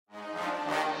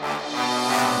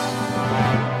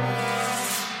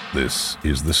This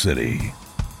is the city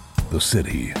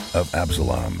of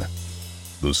Absalom,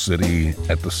 the city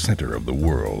at the center of the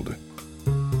world.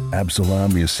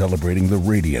 Absalom is celebrating the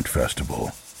Radiant Festival,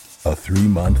 a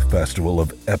 3-month festival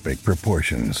of epic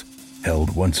proportions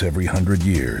held once every 100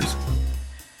 years.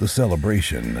 The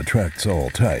celebration attracts all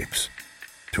types: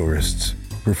 tourists,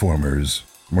 performers,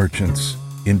 merchants,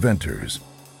 inventors,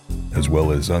 as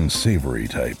well as unsavory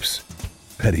types,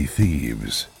 petty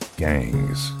thieves,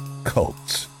 gangs,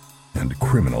 cults, and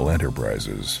criminal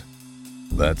enterprises.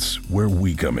 That's where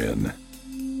we come in.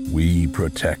 We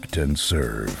protect and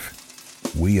serve.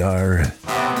 We are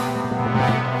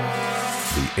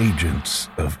the Agents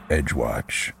of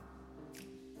Edgewatch.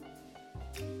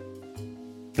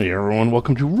 Hey everyone,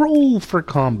 welcome to Roll for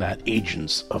Combat,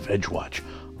 Agents of Edgewatch.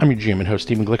 I'm your GM and host,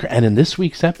 Stephen Glicker, and in this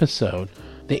week's episode,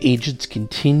 the agents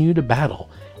continue to battle,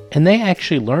 and they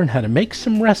actually learn how to make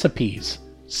some recipes.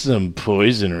 Some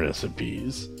poison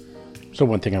recipes. So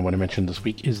one thing I want to mention this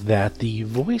week is that the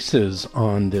voices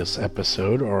on this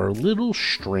episode are a little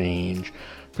strange.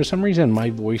 For some reason, my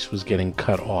voice was getting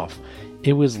cut off.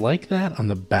 It was like that on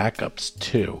the backups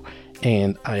too,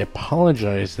 and I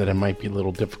apologize that it might be a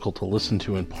little difficult to listen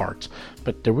to in parts,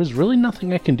 but there was really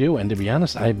nothing I can do, and to be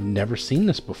honest, I've never seen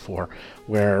this before,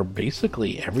 where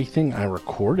basically everything I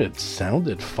recorded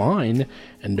sounded fine,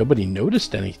 and nobody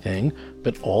noticed anything,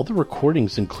 but all the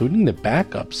recordings, including the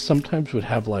backups, sometimes would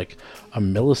have like a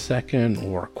millisecond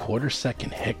or a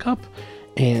quarter-second hiccup,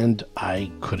 and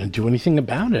I couldn't do anything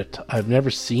about it. I've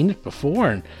never seen it before,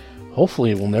 and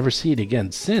hopefully we'll never see it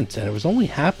again since, and it was only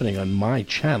happening on my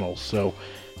channel, so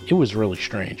it was really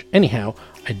strange. Anyhow,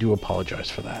 I do apologize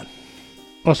for that.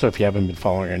 Also, if you haven't been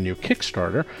following our new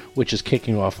Kickstarter, which is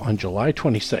kicking off on July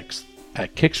 26th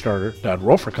at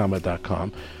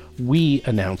kickstarter.rollforcombat.com, we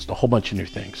announced a whole bunch of new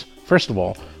things. First of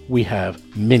all, we have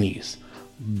minis,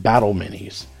 battle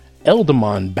minis,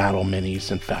 Eldamon battle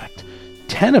minis, in fact,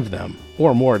 10 of them,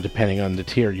 or more depending on the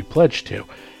tier you pledge to.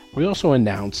 We also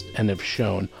announced and have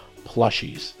shown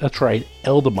plushies. That's right,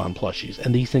 Eldamon plushies.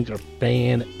 And these things are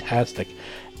fantastic.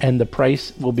 And the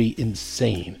price will be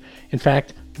insane. In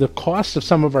fact, the cost of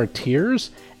some of our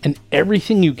tiers and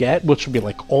everything you get, which will be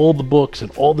like all the books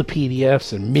and all the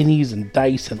PDFs and minis and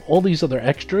dice and all these other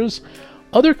extras,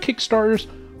 other Kickstarters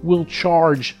will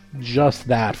charge just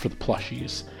that for the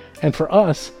plushies. And for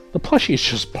us, the plushie is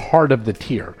just part of the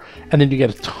tier. And then you get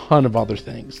a ton of other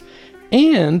things.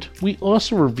 And we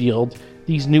also revealed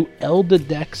these new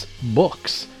Eldadex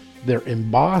books. They're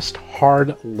embossed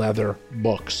hard leather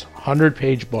books,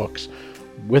 100-page books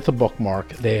with a bookmark.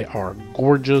 They are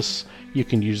gorgeous. You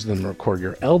can use them to record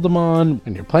your Eldamon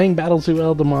when you're playing Battles of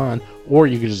Eldamon, or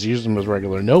you can just use them as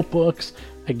regular notebooks.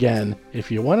 Again,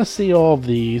 if you want to see all of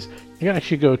these, you can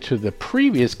actually go to the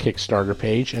previous Kickstarter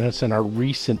page, and it's in our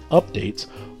recent updates.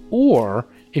 Or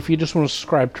if you just want to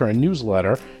subscribe to our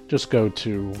newsletter, just go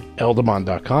to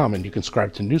eldamon.com and you can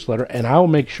subscribe to the newsletter, and I'll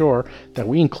make sure that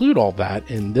we include all that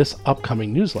in this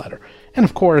upcoming newsletter. And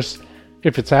of course,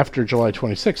 if it's after July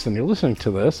 26th and you're listening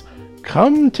to this,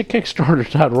 come to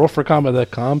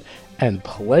kickstarter.rollforcombat.com and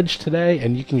pledge today,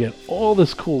 and you can get all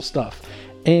this cool stuff.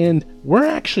 And we're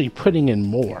actually putting in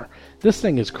more. This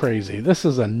thing is crazy. This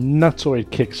is a nutsoid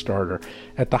Kickstarter.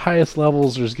 At the highest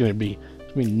levels, there's going to be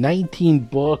 19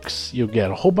 books, you'll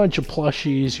get a whole bunch of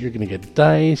plushies, you're going to get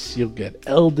dice, you'll get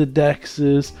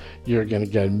Eldadexes, you're going to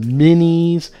get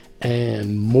minis,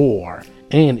 and more.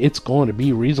 And it's going to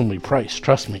be reasonably priced,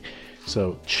 trust me.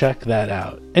 So check that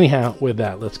out. Anyhow, with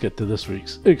that, let's get to this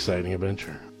week's exciting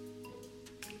adventure.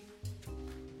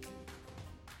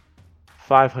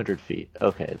 500 feet.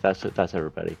 Okay, that's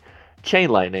everybody. Chain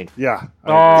lightning. Yeah.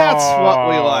 That's what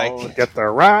we like. Get the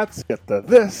rats, get the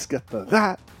this, get the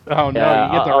that. Oh no, Yeah,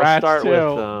 you get the I'll rats start too. with,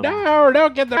 No,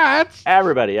 don't get the rats.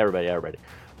 Everybody.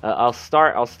 I'll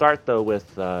start though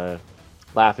with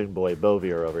Laughing Boy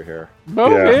Bovier over here. Oh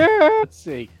Yeah. yeah. Let's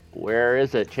see. Where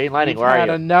is it? Chain lightning. We've Where had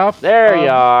are you? enough. There you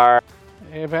are.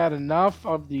 I've had enough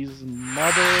of these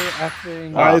mother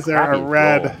effing. Why is there crappy a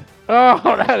red? roll.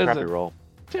 Oh, that is Crappy a roll.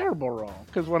 terrible roll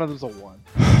because one of them's a 1.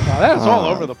 Wow, that is all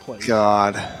over the place.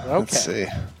 God. Okay. Let's see.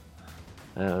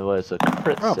 It was a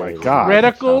crit Oh save. my God.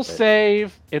 Critical Stop it.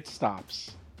 save. It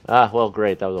stops. Ah, well,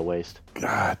 great. That was a waste.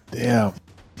 God damn.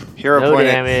 Hero No point.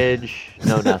 damage.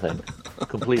 No nothing.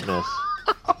 Complete miss.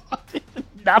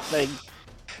 Nothing.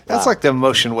 That's Wow. like the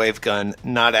motion wave gun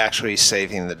not actually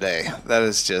saving the day. That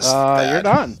is just You're bad.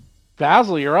 done.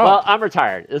 Basil, you're up. Well, I'm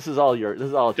retired. This is all to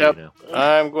Yep. you now.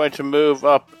 I'm going to move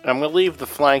up. I'm going to leave the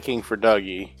flanking for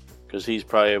Dougie because he's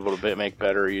probably able to make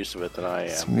better use of it than I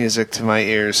It's am. music to my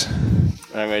ears.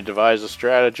 I'm going to devise a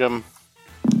stratagem,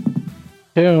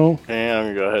 2. and I'm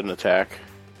going to go ahead and attack.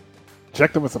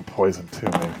 Check them with some poison too,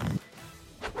 maybe.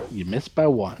 You missed by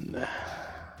 1.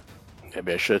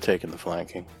 Maybe I should have taken the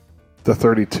flanking. The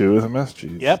 32 is a miss.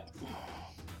 Jeez. Yep.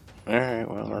 All right,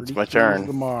 well, that's my 32 is turn.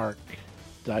 The mark.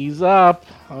 He's up.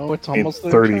 Oh, it's almost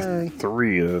their turn.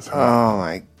 33 is. Oh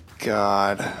my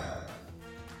god.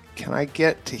 Can I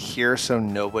get to here so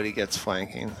nobody gets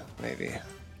flanking? Maybe.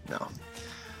 No.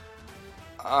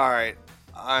 Alright.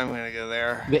 I'm gonna go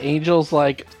there. The angel's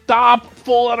like, stop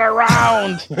fooling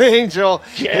around. Angel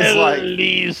is Kill like,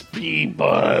 these people.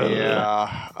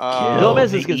 yeah.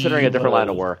 Gomez is considering a different line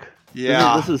of work.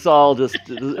 Yeah. This is all just,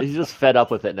 he's just fed up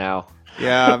with it now.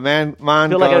 Yeah, man. I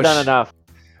feel like I've done Mongosh. enough.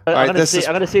 I'm right, gonna this see. is-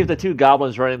 I'm gonna see if the 2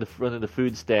 goblins running the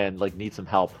food stand like need some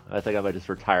help. I think I might just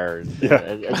retire and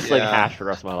just like Yeah. hash for the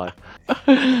rest of my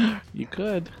life. You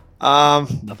could. I'm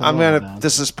wrong gonna. with that.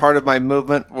 This is part of my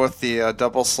movement with the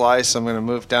double slice. I'm gonna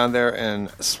move down there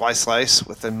and slice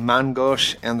with the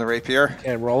mangosh and the rapier.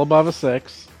 Okay, roll above a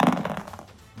 6.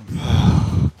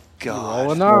 God,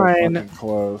 Roll a So 9. fucking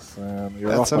close, man. You're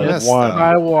That's off a by miss, 1. though.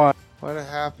 By 1. what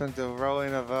happened to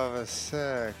rolling above a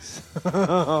 6?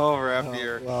 Oh,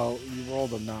 rapier. Well, you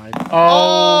rolled a 9.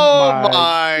 Oh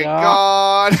my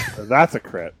god! That's a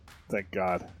crit. Thank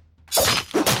God.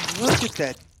 Look at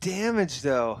that damage,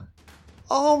 though.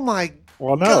 Oh my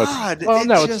Well, no, it's god! Well,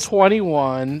 no, just it's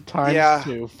 21 times Yeah.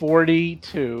 2.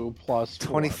 42 plus 4.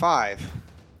 25.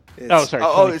 Oh, sorry,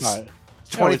 25. It's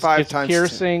 25 it's times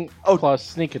piercing Oh. plus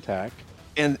sneak attack.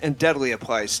 and deadly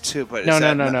applies too, but No, is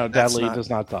that no. not- that's Deadly not- does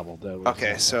not double. Deadly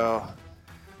Okay, does so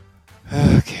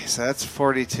that's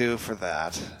 42 for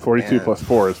that. 42 And plus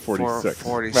 4 is four- 46.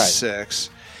 46.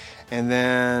 And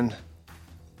then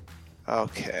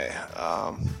okay,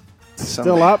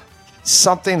 Still up?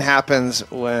 Something happens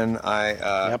when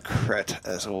I Yep. crit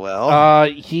as well.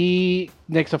 He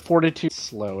makes a fortitude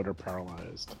slowed or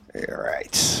paralyzed. You're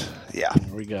right. Yeah,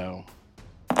 There we go.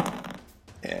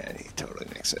 and he totally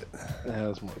makes it.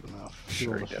 That's more than enough.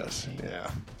 Sure he Roll a does. 15. Yeah.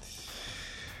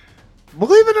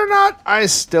 Believe it or not, I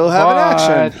still have an But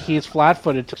action. he's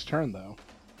flat-footed to his turn, though.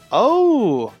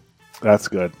 Oh, That's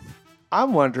good.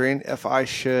 I'm wondering if I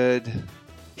should.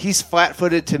 He's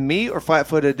flat-footed to me or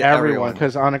flat-footed to Everyone, everyone?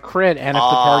 because on a crit, and if the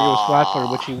target was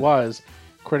flat-footed, which he was,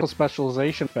 critical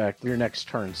specialization effect your next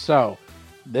turn. So,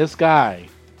 this guy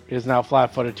is now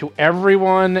flat-footed to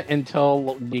everyone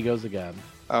until he goes again.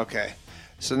 Okay.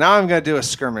 So now I'm going to do a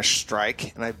skirmish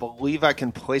strike, and I believe I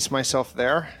can place myself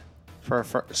there for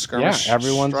a skirmish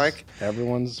strike.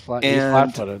 Everyone's flat. And, he's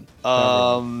flat-footed.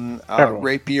 Everyone.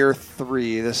 Rapier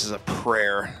 3. This is a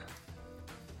prayer.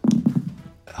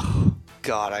 Oh,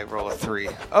 God, I roll a 3.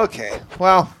 Okay.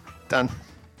 Well, done.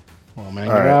 Well, man,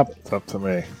 All you're right, up. it's up to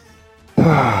me.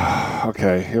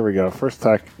 Okay, here we go. First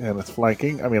attack, and it's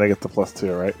flanking. I mean, I get the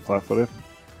 +2, right? Flat-footed.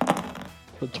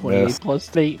 The 28 Miss.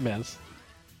 plus 8 miss.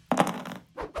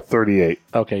 38.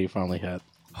 Okay, you finally hit.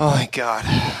 Oh, my God.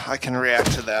 I can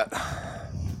react to that.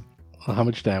 Well, how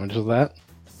much damage is that?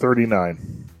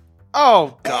 39.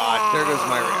 Oh, God. There goes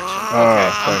my reaction.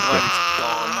 Oh,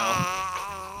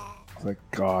 thank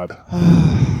God.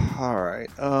 All right.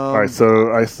 All right,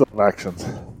 so I still have actions.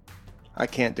 I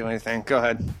can't do anything. Go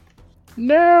ahead.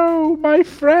 No, my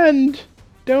friend!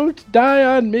 Don't die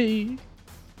on me!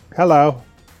 Hello.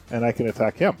 And I can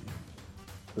attack him.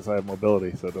 Because I have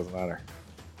mobility, so it doesn't matter.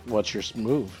 What's your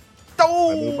move? My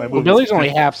Oh! move Well, is Billy's only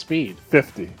half speed.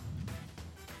 50.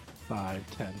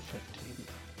 5, 10, 15.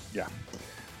 Yeah.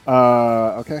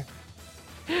 Okay.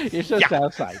 You're so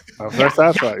satisfied. I'm very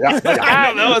satisfied. Yeah.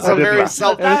 I know it's I a did very not.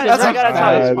 self. That is, That's I gotta a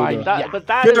tell you, satisfying. that- Yeah. but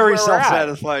that is where very we're at.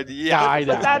 self-satisfied. Yeah. I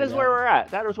know. But that is where we're at.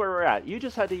 That is where we're at. You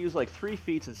just had to use like 3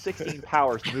 feet and 16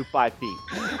 powers to move 5 feet.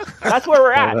 That's where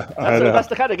we're at. I know. That's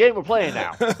the kind of game we're playing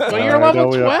now. Well, you're I know level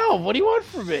we are. 12. What do you want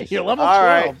from me? You're level All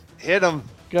 12. right, hit him.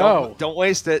 Go. Don't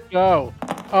waste it. Go.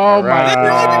 Oh All my right.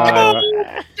 god.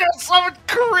 Yes, I'm a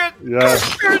crit. Yeah.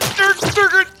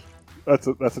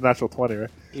 That's a natural 20, right?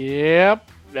 Yep.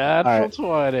 Natural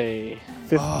All 20.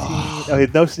 15. Oh, he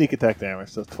had no sneak attack damage.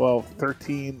 So 12,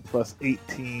 13 plus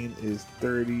 18 is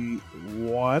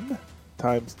 31.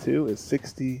 Times 2 is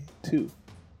 62.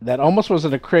 That almost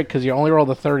wasn't a crit because you only rolled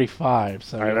a 35,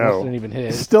 so I you know. almost didn't even hit.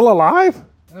 He's still alive?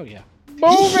 Oh, yeah.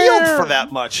 He healed for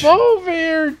that much.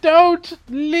 Over! Don't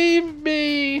leave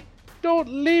me! Don't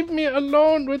leave me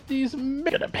alone with these men.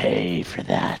 I'm gonna pay for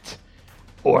that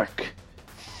orc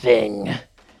thing.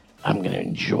 I'm gonna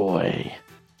enjoy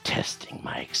testing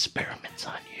my experiments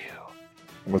on you.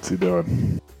 What's he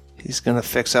doing? He's gonna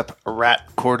fix up a rat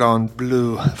cordon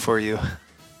bleu for you.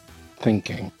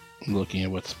 Thinking. Looking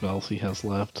at what spells he has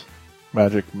left.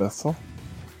 Magic missile.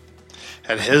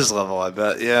 At his level, I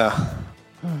bet. Yeah.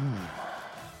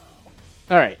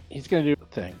 All right, he's going to do a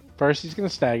thing. First, he's going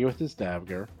to stagger with his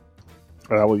dagger.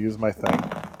 I will use my thing.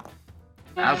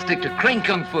 I'll stick to Crane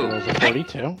Kung Fu. Rolls a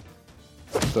 32.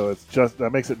 So it's just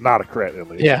that makes it not a crit at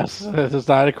least. Yes, this is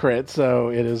not a crit, so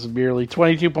it is merely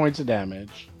 22 points of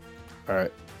damage. All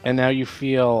right. And now you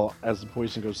feel, as the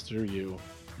poison goes through you,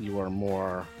 you are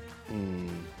more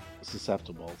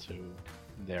susceptible to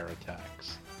their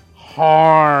attacks.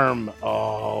 Harm!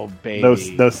 Oh,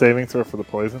 baby. No saving throw for the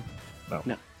poison? No.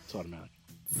 No, it's automatic.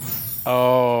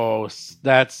 Oh,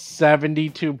 that's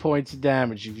 72 points of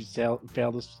damage. You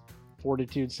failed this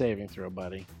fortitude saving throw,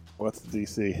 buddy. What's the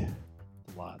DC?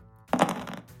 A lot.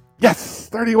 Yes!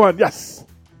 31, yes!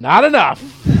 Not enough!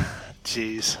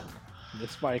 Jeez.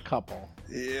 Missed by a couple.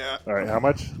 Yeah. All right, how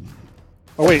much?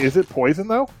 Oh, wait, is it poison,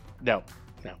 though? No.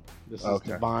 This is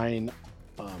Okay. divine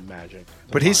magic.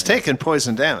 But he's Divine. taking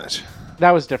poison damage.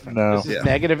 That was different. No. This is Yeah.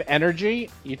 negative energy.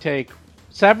 You take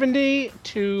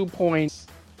 72 points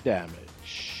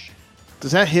damage.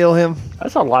 Does that heal him?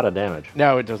 That's a lot of damage.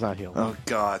 No, it does not heal. Oh,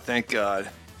 God. Thank God.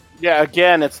 Yeah,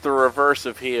 again, it's the reverse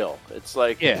of heal. It's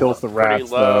like Yeah. Kills the pretty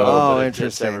rats, low, though. Oh, but it hits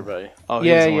interesting. everybody. Oh,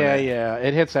 yeah. he's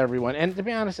It hits everyone. And to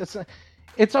be honest,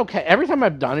 it's okay. Every time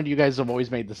I've done it, you guys have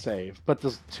always made the save. But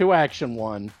this 2-action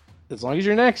one, as long as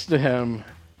you're next to him,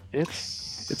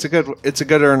 It's a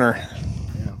good earner.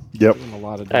 Yep. doing a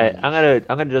lot of Hey, damage.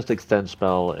 I'm gonna just extend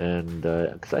spell and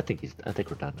because I think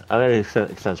we're done. I'm gonna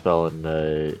extend spell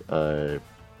and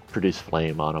produce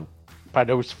flame on him.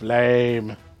 Produce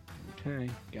flame. Okay,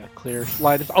 got a clear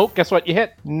slide. Oh, guess what? You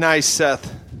hit. Nice,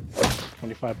 Seth.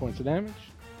 25 points of damage.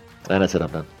 And I said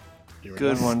I'm done. You were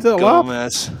Good done. one, Still up?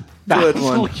 Gomez. Nah, Good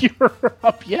one. You're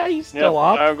up. Yeah, he's still Yep,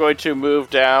 up. I'm going to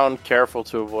move down, careful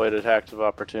to avoid attacks of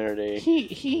opportunity.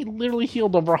 He literally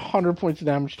healed over 100 points of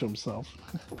damage to himself.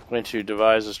 I'm going to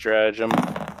devise a stratagem.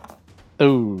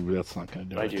 Oh, that's not going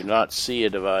to do I it. do not see a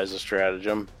devise a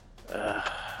stratagem.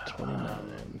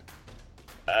 29.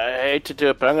 I hate to do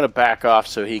it, but I'm going to back off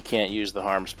so he can't use the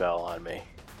harm spell on me.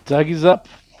 Dougie's up.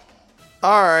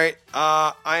 All right.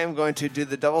 I am going to do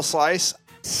the double slice.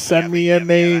 Send me an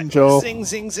angel. Zing,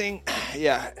 zing, zing.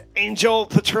 Yeah, Angel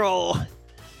Patrol.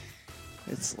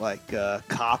 It's like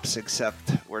cops, except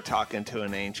we're talking to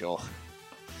an angel.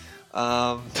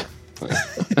 Bad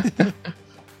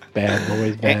boys, bad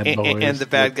boys. And the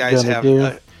bad What guys you have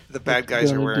gonna do? the bad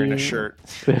guys are gonna wearing a do? shirt.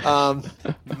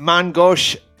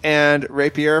 Mangosh and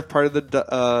Rapier, part of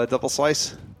the double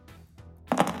slice.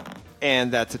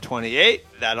 And that's a 28.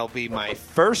 That'll be my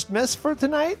first miss for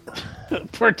tonight.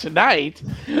 For tonight,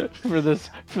 for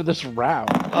this round.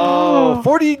 Oh,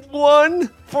 41.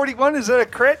 41, is that a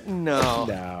crit? No.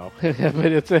 No, but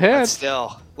it's a But hit.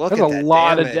 still, look That's at a that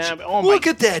lot of damage. damage. Oh my Look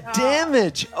at that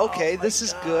damage. Okay, this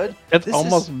is good. It's This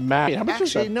almost is, max. How much is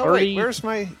actually, that? no, 30, wait, where's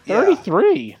my... Yeah,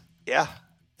 33. yeah,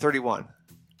 31.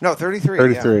 No, 33.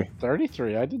 33. Yeah.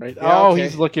 33. I did right. Yeah, Oh, okay.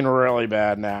 he's looking really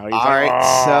bad now. He's All like, right,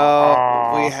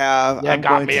 "Oh." so we have... Yeah, I'm got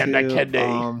going me in the kidney.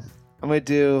 I'm going to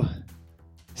do...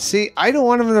 See, I don't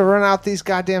want him to run out these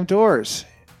goddamn doors.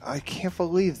 I can't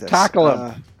believe this. Tackle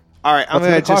him. All right, I'm That's going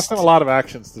going to to cost just... him a lot of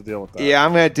actions to deal with that. Yeah,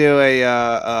 I'm going to do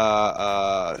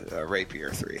a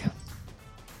Rapier 3.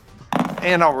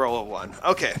 And I'll roll a 1.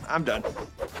 Okay, I'm done.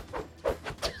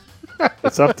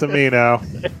 It's up to me now.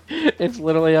 It's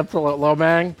literally up to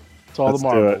Lomang. It's all Let's the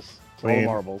do it. marbles. It's all I the mean,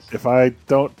 marbles. If I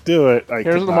don't do it, I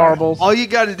Here's can the die. marbles. All you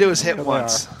got to do is hit Here they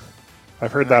once.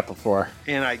 I've heard that before.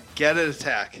 And I get an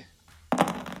attack.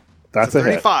 That's a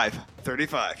hit. 35.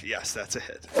 35. Yes, that's a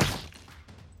hit.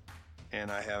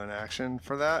 And I have an action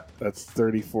for that. That's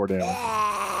 34 damage.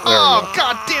 Oh,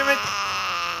 god damn it!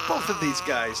 Both of these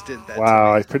guys did that.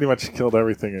 Wow, I pretty much killed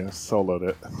everything and soloed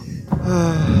it.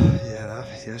 Yeah,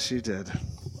 yes, you did.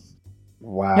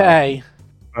 Wow. Hey,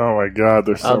 Oh my god,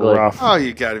 they're so Ugly. rough. Oh,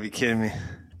 you got to be kidding me.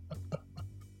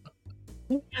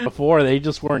 before they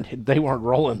just weren't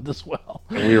rolling this well.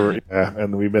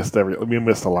 And we missed we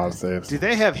missed a lot of saves. Do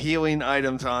they have healing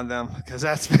items on them? Because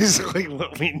that's basically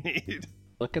what we need.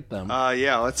 Look at them.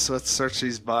 Yeah, let's search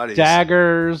these bodies.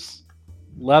 Daggers,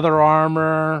 leather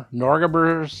armor,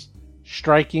 Norgabers,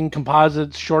 striking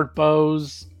composites, short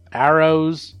bows,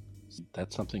 arrows.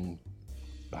 That's something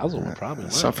Basil would probably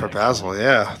like. Something for Basil,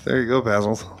 yeah. There you go,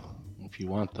 Basil. If you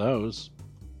want those.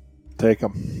 Take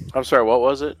them. I'm sorry, what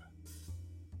was it?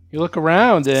 You look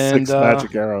around and 6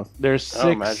 magic arrows. there's 6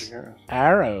 Oh, magic arrows.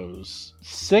 arrows.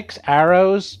 6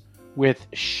 arrows with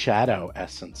shadow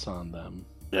essence on them.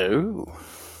 Ooh.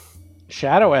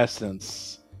 Shadow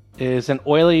essence is an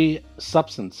oily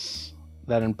substance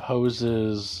that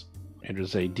imposes, it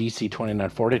is a DC 29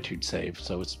 fortitude save,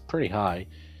 so it's pretty high.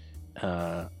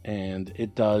 And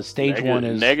it does, stage 1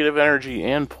 is... Negative energy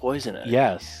and poison energy.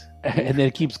 Yes. and then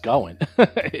it keeps going.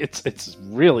 It's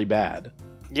really bad.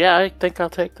 Yeah, I think I'll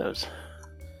take those.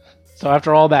 So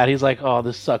after all that, he's like, "Oh,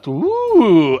 this sucks.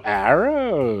 Ooh,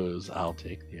 arrows. I'll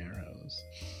take the arrows."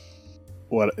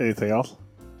 What? Anything else?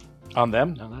 On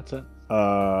them? No, that's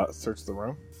it. Search the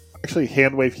room. Actually,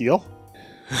 hand wave heal.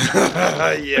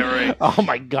 Yeah, right. Oh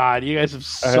my god, you guys have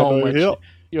Hand so wave much. heal.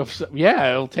 You have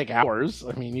yeah, it'll take hours.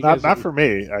 I mean, you Not guys not for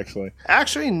me, actually.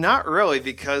 Actually, not really,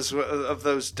 because of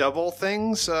those double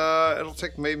things. It'll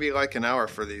take maybe like an hour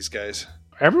for these guys.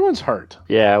 Everyone's hurt.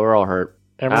 Yeah, we're all hurt.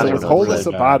 Everyone's don't With know. hurt wholeness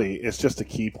really of bad. body, it's just a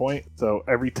key point. So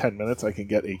every 10 minutes, I can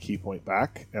get a key point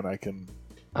back, and I can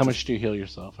How much do you heal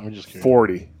yourself? I'm just curious.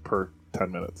 40 per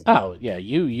 10 minutes. Oh yeah,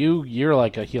 you're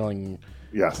like a healing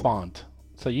Yes. font.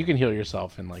 So you can heal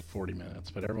yourself in like 40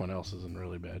 minutes, but everyone else is in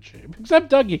really bad shape.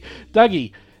 Except Dougie.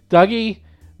 Dougie,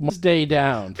 one day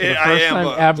down. For the first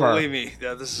time ever. Believe me.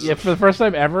 Yeah, this is. Yeah, for the first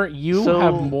time ever, you So-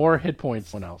 have more hit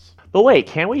points than else. But wait,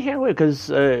 can we hand wave? Because,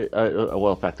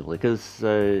 well, effectively, because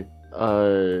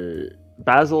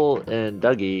Basil and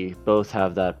Dougie both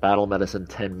have that battle medicine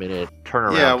 10-minute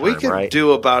turnaround. Yeah, we time, could right?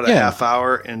 do about a Yeah. half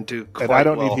hour and do quite I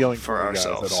don't need well healing for from you guys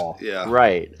ourselves at all. Yeah.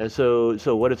 Right, and so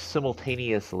what if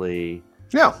simultaneously,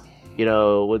 Yeah.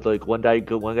 would like one guy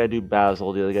do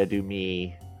Basil, the other guy do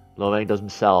me, Lomang does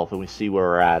himself, and we see where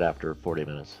we're at after 40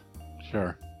 minutes.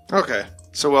 Sure. Okay.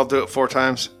 So we'll do it 4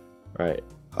 times. Right.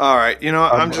 All right. You know,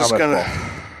 what? I'm just at gonna.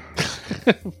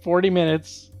 40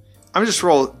 minutes. I'm just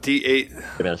roll D8.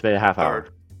 40 minutes, maybe a half hour.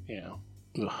 Yeah.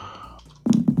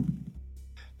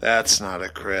 That's not a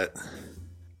crit.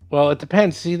 Well, it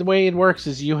depends. See, the way it works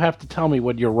is you have to tell me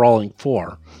what you're rolling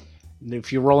for.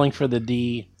 If you're rolling for the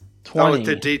D20, Oh,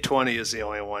 the D20 is the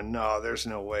only one. No, there's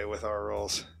no way with our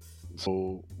rolls.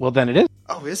 so, well, then it is.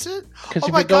 Oh, is it? 'Cause Oh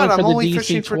if my you're going god, for I'm the only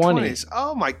fishing for DC20. 20s.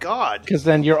 Oh my god. Because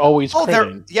then you're always Oh,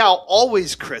 critting. yeah, I'll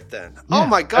always crit then. Oh Yeah,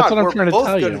 my that's god, what I'm we're trying to both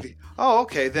tell going you. to be. Oh,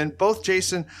 okay, then both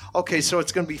Jason. Okay, so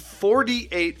it's going to be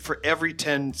 48 for every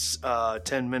 10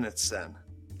 minutes then.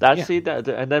 That's Yeah. see that,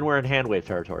 and then we're in hand wave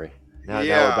territory.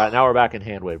 Yeah. Now we're back in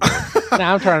hand wave.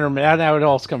 Now I'm trying to remember. Now it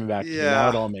all's coming back to me. Yeah. Now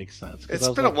it all makes sense. 'Cause I It's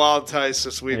was been like, a wild time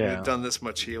since we've Yeah. done this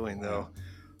much healing, though.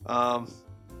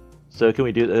 So can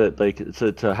we do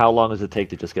so how long does it take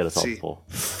to just get us all See, full?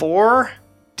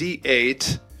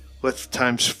 4d8 with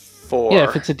times 4. Yeah,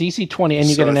 if it's a DC 20 and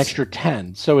you So get an it's- extra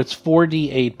 10. So it's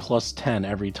 4d8 plus 10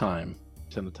 every time.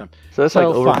 10 to 10. So that's like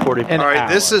over fine. 40. An All right, hour.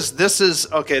 this is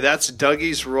okay. That's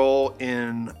Dougie's roll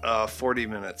in 40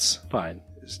 minutes. Fine.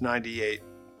 It's 98,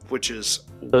 which is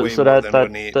So, way so more that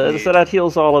than we need. so that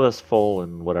heals all of us full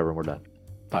and whatever, and we're done.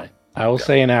 Fine. I will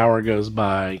say an hour goes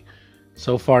by.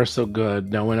 So far, so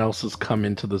good. No one else has come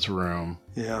into this room.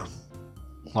 Yeah.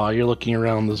 While you're looking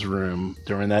around this room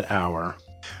during that hour,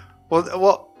 Well,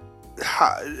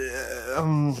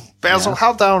 Basil, Yeah.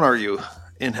 how down are you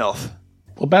in health?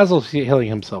 well, Basil's healing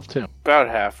himself too. About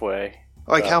halfway.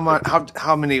 Like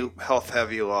how many health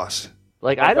have you lost?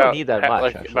 Like I don't need that much.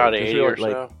 Like actually, about 'cause 80 really, or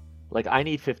so. Like I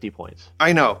need 50 points.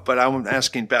 I know, but I'm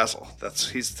asking Basil.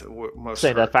 He's the most.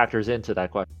 Saying hurt. that factors into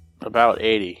that question. About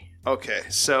 80. Okay,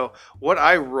 so what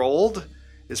I rolled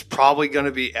is probably going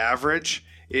to be average.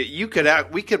 We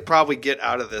could probably get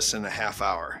out of this in a half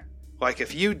hour. Like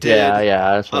if you did,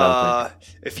 Yeah, that's what I'm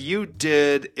thinking. if you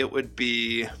did, it would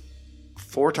be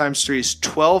 4 times 3 is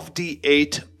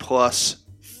 12d8 plus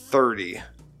 30.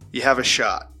 You have a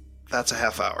shot. That's a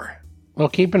half hour. Well,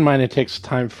 keep in mind it takes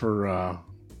time for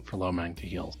Lomang to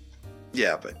heal.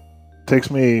 Yeah, but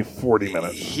Takes me 40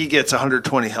 minutes. he gets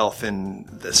 120 health in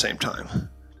the same time.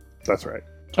 That's right.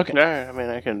 Okay. No, I mean,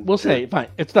 I can. We'll say, fine.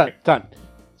 It's done. Done.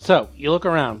 So, you look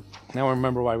around. Now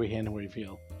remember why we hand wave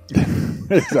heal.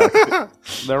 Exactly.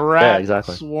 The rat Yeah,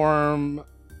 exactly. swarm.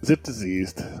 Is it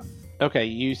diseased? Okay,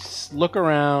 you look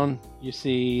around. You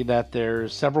see that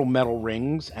there's several metal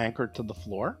rings anchored to the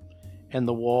floor and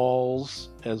the walls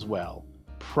as well.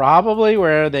 Probably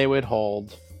where they would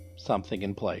hold something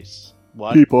in place.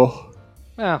 What? People.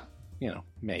 Well,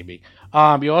 maybe.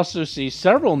 You also see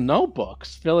several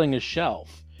notebooks filling a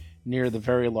shelf near the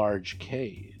very large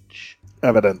cage.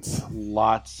 Evidence.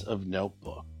 Lots of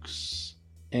notebooks.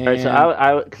 And... All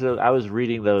right, so I was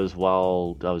reading those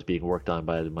while I was being worked on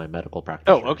by my medical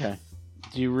practitioner. Oh, okay.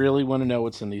 Do you really want to know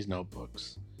what's in these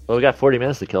notebooks? Well, we got 40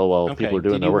 minutes to kill while Okay. people are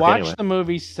doing Did their you work watch anyway. the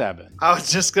movie Seven? I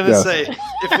was just going to Yes. say,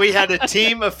 if we had a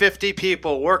team of 50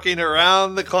 people working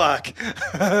around the clock.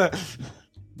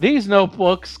 These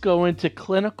notebooks go into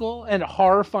clinical and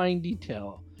horrifying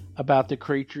detail about the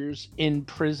creatures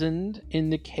imprisoned in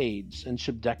the cage and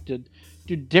subjected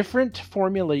to different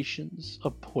formulations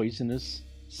of poisonous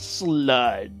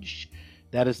sludge.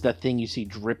 That is the thing you see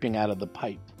dripping out of the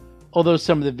pipe Although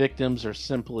some of the victims are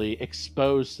simply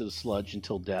exposed to the sludge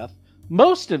until death,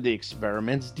 most of the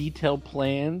experiments detail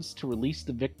plans to release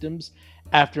the victims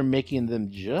after making them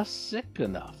just sick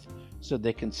enough so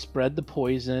they can spread the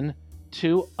poison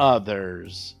to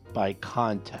others by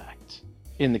contact,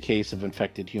 in the case of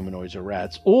infected humanoids or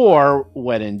rats, or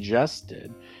when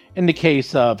ingested, in the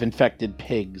case of infected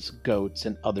pigs, goats,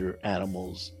 and other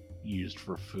animals used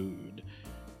for food.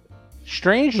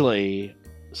 Strangely,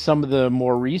 some of the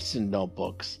more recent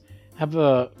notebooks have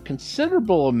a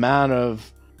considerable amount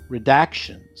of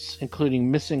redactions, including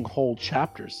missing whole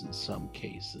chapters in some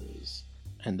cases.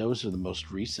 And those are the most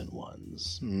recent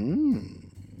ones.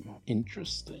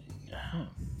 Interesting.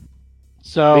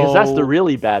 So, Because that's the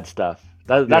really bad stuff.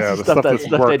 That's Yeah, the the stuff stuff that's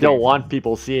they working. don't want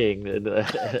people seeing and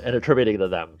attributing to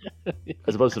them,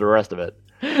 as opposed to the rest of it.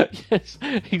 yes,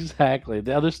 exactly.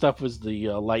 The other stuff was the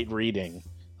light reading.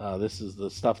 This is the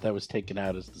stuff that was taken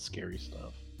out as the scary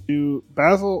stuff. Do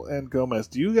Basil and Gomez,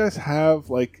 do you guys have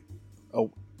like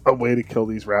a way to kill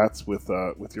these rats with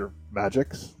your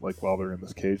magics, like while they're in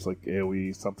this cage, like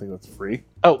AoE, something that's free?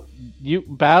 Oh,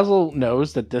 Basil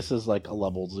knows that this is like a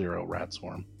level 0 rat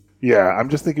swarm. Yeah, I'm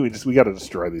just thinking we got to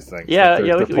destroy these things. Yeah, Like,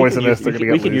 yeah, they're poisonous. They're going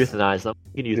to we get can loose. euthanize them.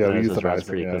 We can Yeah, euthanize we those rats euthanize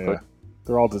pretty them. quickly. Yeah.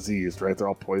 They're all diseased, right? They're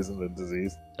all poisoned and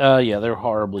diseased. Yeah, they're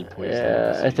horribly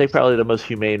poisonous. Yeah, I think probably the most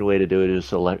humane way to do it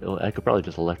is I could probably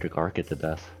just electric arc it to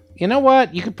death. You know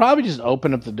what? You could probably just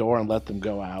open up the door and let them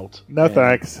go out. No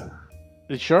thanks.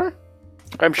 You sure?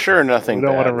 I'm sure nothing We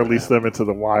don't want to bad would release them into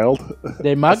the wild.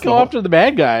 They might That's go the whole- after the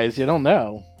bad guys. You don't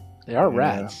know. They are Yeah.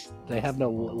 rats. They have no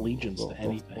allegiance to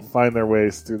anything. Find their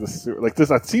ways through the sewer. Like this,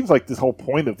 it seems like this whole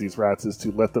point of these rats is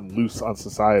to let them loose on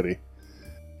society,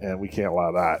 and we can't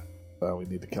allow that. We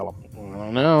need to kill them. I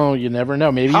don't know. You never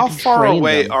know. Maybe How you can far train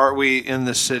away them. are we in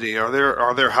the city? Are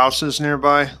there houses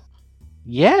nearby?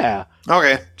 Yeah,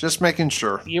 Okay, just making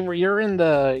sure. you're in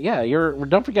the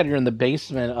Don't forget you're in the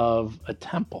basement of a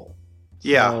temple.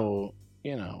 Yeah. So,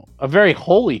 a very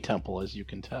holy temple, as you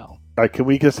can tell. All right, can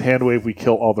we just hand wave? We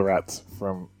kill all the rats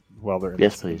from while they're in,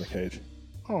 Yes, in the please. cage.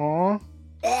 Aww.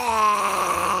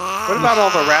 What about all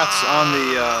the rats on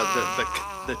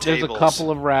the There's tables? a couple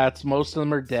of rats. Most of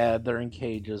them are dead. They're in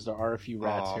cages. There are a few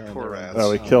rats Aw, here and poor there. rats. No,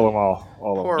 we kill them all.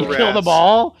 All Poor of You them. kill rats. them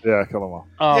all? Yeah, kill them all.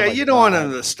 Oh Yeah, my you don't want God.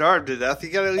 them to starve to death. You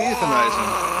gotta euthanize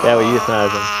them. Yeah, we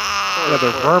euthanize them. Yeah,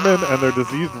 they're vermin, and they're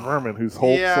diseased vermin whose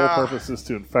whole Yeah. sole purpose is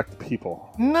to infect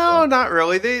people. No, not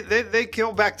really. They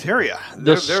kill bacteria.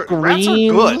 The Rats are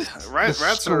good. the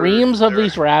Rats screams of they're-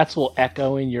 these rats will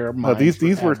echo in your No, mind.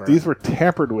 these were forever.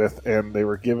 tampered with, and they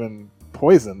were given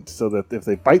poisoned so that if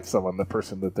they bite someone, the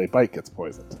person that they bite gets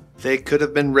poisoned. They could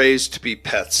have been raised to be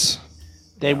pets.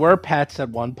 They were pets at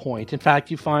one point. In fact,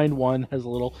 you find one has a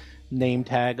little name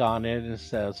tag on it and it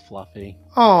says Fluffy.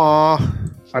 Aww.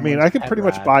 I mean, Someone's I could pet pretty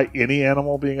much rat. buy any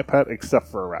animal being a pet except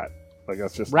for a rat. Like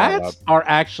that's just not allowed. Rats are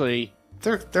actually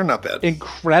They're not bad.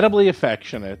 incredibly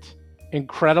affectionate,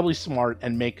 incredibly smart,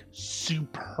 and make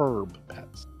superb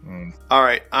pets. All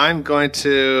right, I'm going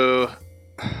to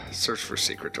search for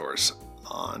secret doors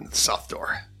on the south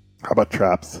door. How about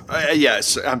traps?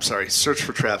 Yes, I'm sorry. Search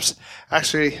for traps.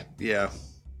 Actually, yeah.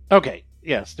 Okay,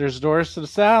 yes, there's doors to the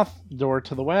south, door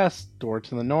to the west, door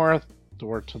to the north,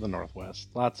 door to the northwest.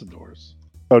 Lots of doors.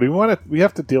 Oh, do you want to? We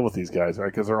have to deal with these guys, right?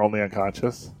 Because they're only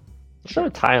unconscious. Let's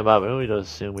not tie them up. We don't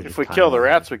assume we If just we tie kill them the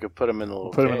up. rats, we could put them in the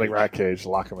little Put them in the cage. rat cage,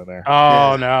 lock them in there.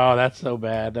 Oh no, that's so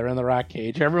bad. They're in the rock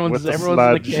cage. Everyone's With the in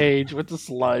sludge. the cage with the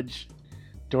sludge.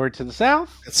 Door to the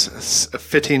south. It's a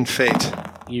fitting fate.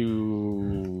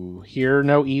 You hear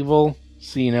no evil,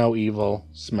 see no evil,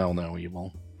 smell no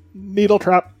evil. Needle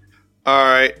trap. All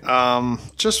right.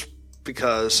 Just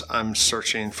because I'm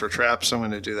searching for traps, I'm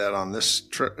going to do that on this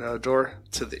door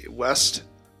to the west.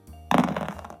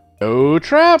 No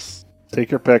traps.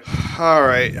 Take your pick. All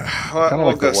right. We'll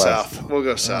like go the west. south. We'll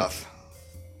go south.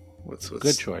 What's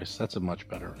Good choice. That's a much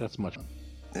better. That's much.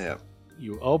 Yeah.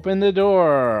 You open the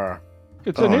door.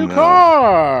 It's a Oh, new no.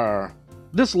 car.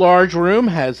 This large room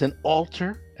has an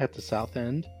altar at the south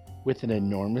end with an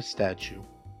enormous statue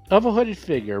of a hooded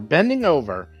figure bending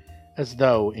over as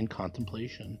though in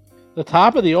contemplation. The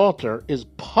top of the altar is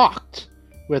pocked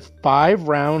with 5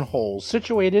 round holes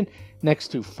situated next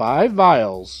to 5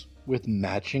 vials with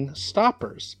matching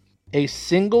stoppers. A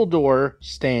single door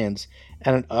stands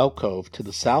at an alcove to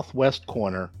the southwest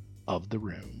corner of the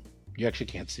room. You actually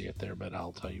can't see it there, but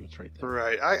I'll tell you it's right there.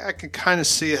 Right. I can kind of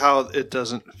see how it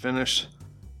doesn't finish.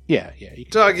 Yeah.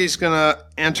 Dougie's going to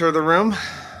enter the room.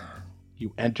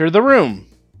 You enter the room.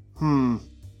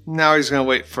 Now he's going to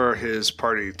wait for his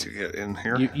party to get in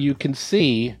here. You can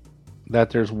see that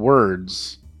there's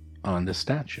words on the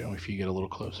statue if you get a little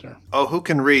closer. Oh, who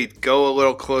can read? Go a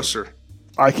little closer.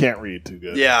 I can't read too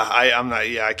good. Yeah, I'm not.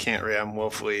 Yeah, I can't read. I'm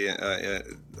woefully.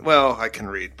 Well, I can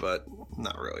read, but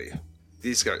not really.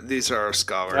 These are our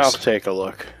scholars. I'll take a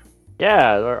look.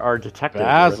 Yeah, our detective,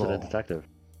 Basil. resident detective.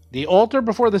 The altar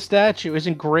before the statue is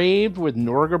engraved with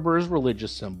Norgaber's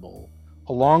religious symbol,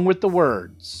 along with the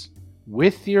words,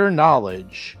 "With your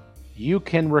knowledge, you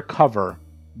can recover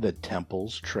the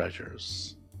temple's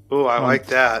treasures." Ooh, I like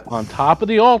that. On top of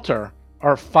the altar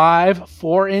are 5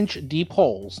 4-inch deep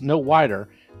holes, no wider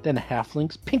than a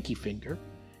halfling's pinky finger.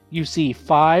 You see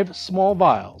 5 small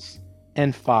vials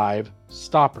and 5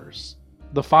 stoppers.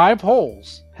 The 5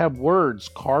 holes have words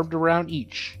carved around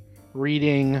each,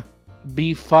 reading,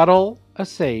 "Befuddle a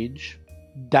sage,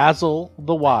 dazzle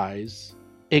the wise,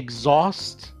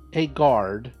 exhaust a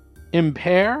guard,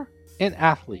 impair an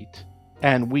athlete,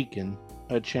 and weaken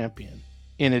a champion."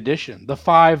 In addition, the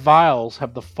 5 vials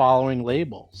have the following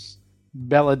labels: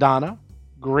 belladonna,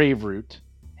 graveroot,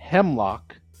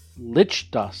 hemlock,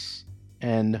 lich dust,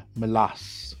 and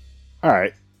melasse. All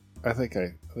right. I think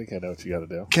I know what you got to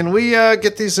do. Can we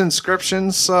get these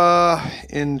inscriptions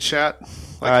in chat?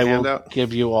 Like I a will handout?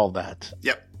 give you all that.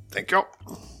 Yep. Thank you.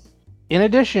 In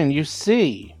addition, you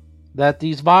see that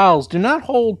these vials do not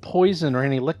hold poison or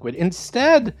any liquid.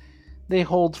 Instead, they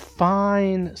hold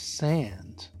fine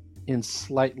sand in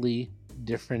slightly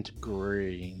different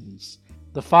grains.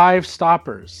 The 5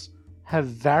 stoppers have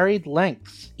varied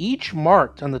lengths, each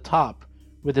marked on the top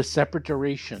with a separate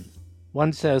duration.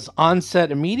 One says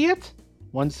onset immediate,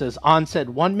 one says onset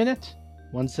 1 minute,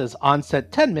 one says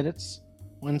onset 10 minutes,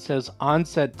 one says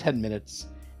onset 10 minutes,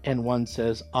 and one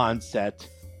says onset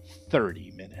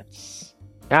 30 minutes.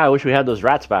 Yeah, I wish we had those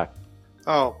rats back.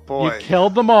 Oh boy, You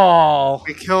killed them all.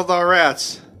 we killed our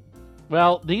rats.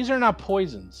 Well, these are not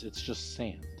poisons, it's just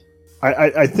sand.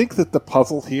 I think that the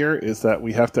puzzle here is that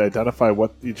we have to identify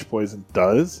what each poison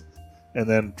does, and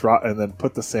then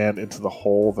put the sand into the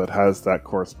hole that has that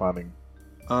corresponding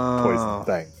poison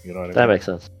thing. You know what I mean? That makes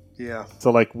sense. Yeah.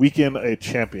 So, like, weaken a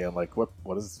champion. Like, what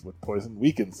poison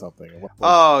weakens something? And what poison-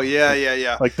 Oh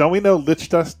yeah. Like, don't we know Lich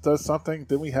Dust does something?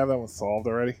 Didn't we have that one solved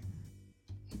already?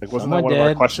 Like, wasn't that Someone one of our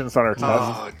did. questions on our test?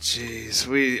 Oh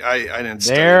jeez, I didn't.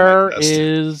 study There my test.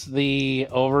 is the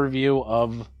overview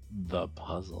of the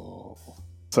puzzle.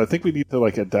 So I think we need to,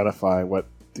 like, identify what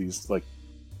these, like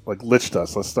Lich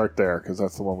Dust. Let's start there, because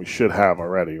that's the one we should have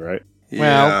already, right?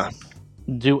 Yeah.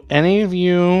 Do any of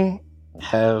you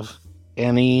have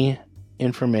any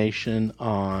information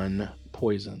on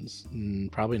poisons?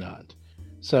 Probably not.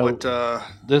 So What?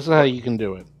 this is how you can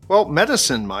do it. Well,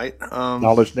 medicine might.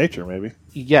 Knowledge nature, maybe.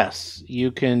 Yes,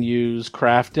 you can use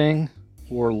crafting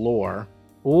or lore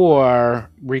or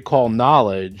recall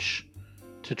knowledge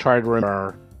to try to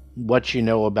remember what you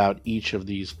know about each of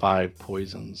these 5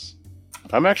 poisons.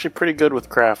 I'm actually pretty good with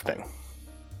crafting.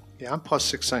 Yeah, I'm plus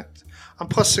 16. I'm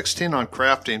plus 16 on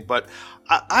crafting, but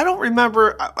I don't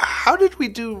remember. How did we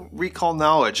do recall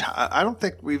knowledge? I don't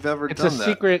think we've ever It's done a that.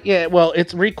 secret. Yeah, well,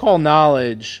 it's recall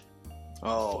knowledge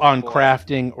Oh, on boy.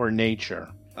 crafting or nature.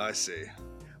 I see.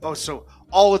 Oh, so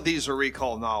all of these are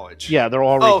recall knowledge. Yeah, they're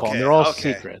all recall. Okay, They're all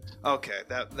okay. secret. Okay,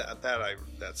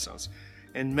 that sounds.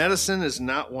 And medicine is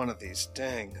not one of these.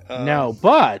 Dang. No,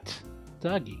 but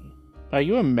Dougie, are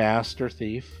you a master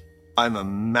thief? I'm a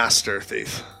master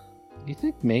thief. You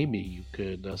think maybe you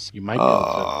could? You might be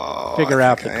able to figure I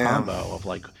out think the I am. combo of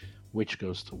like which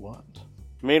goes to what.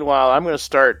 Meanwhile, I'm going to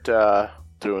start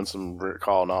doing some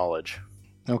recall knowledage.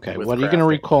 Okay, With what are you going to crafting.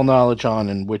 recall knowledge on,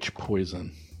 and which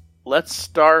poison? Let's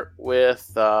start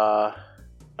with hold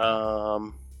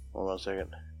on a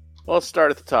second. Well, let's start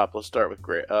at the top. Let's start with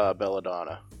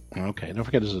belladonna. Okay, don't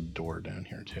forget there's a door down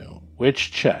here too.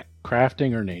 Which check?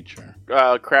 Crafting or nature?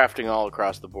 Crafting all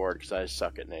across the board because I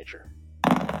suck at nature.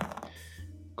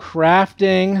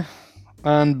 Crafting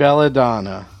on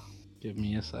Give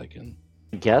me a second.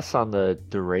 Guess on the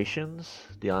durations.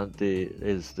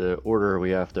 Is the order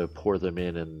we have to pour them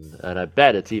in, and I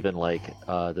bet it's even like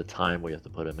the time we have to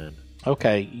put them in.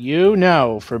 Okay, you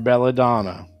know for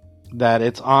belladonna that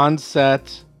its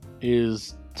onset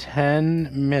is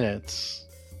 10 minutes,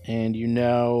 and you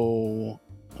know...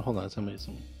 Hold on, somebody.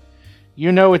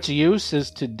 You know its use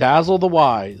is to dazzle the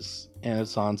wise, and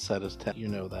its onset is 10. You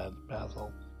know that,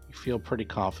 Basil. You feel pretty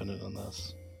confident in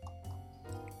this.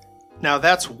 Now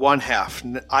that's one half.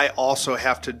 I also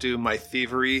have to do my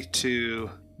thievery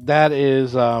to. That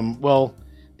is, well,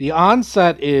 the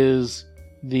onset is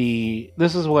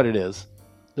this is what it is.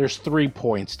 There's 3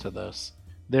 points to this.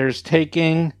 There's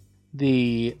taking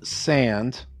the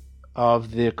sand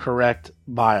of the correct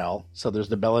vial. So there's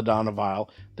the belladonna vial.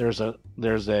 There's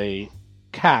a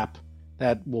cap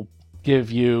that will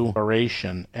give you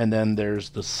duration, and then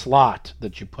there's the slot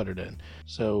that you put it in.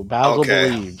 So Basil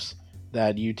believes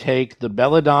that you take the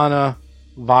Belladonna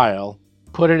vial,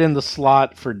 put it in the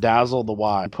slot for Dazzle the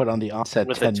Wise, put on the onset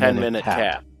with a 10-minute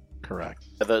cap. Correct.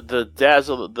 The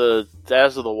Dazzle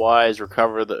the Wise,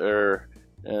 recover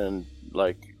and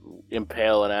like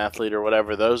impale an athlete or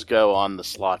whatever. Those go on the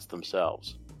slots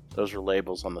themselves. Those are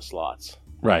labels on the slots.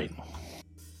 Right.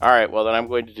 All right. Well, then I'm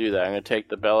going to do that. I'm going to take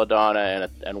the Belladonna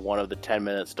and one of the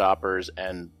 10-minute stoppers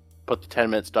and put the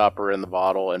 10-minute stopper in the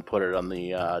bottle and put it on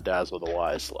the Dazzle the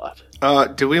Wise slot.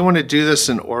 Do we want to do this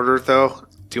in order, though?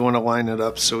 Do you want to line it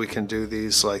up so we can do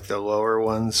these like the lower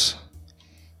ones?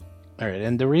 All right,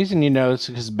 and the reason you know is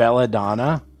because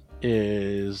Belladonna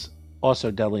is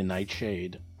also Deadly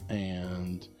Nightshade,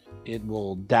 and it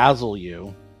will dazzle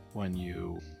you when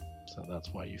you. So that's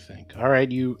why you think. All right,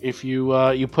 if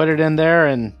you put it in there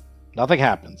and nothing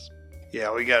happens.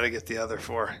 Yeah, we got to get the other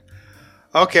 4.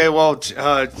 Okay, well,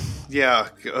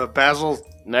 Basil.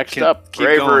 Next up,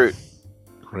 Grave Root.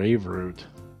 Grave Root.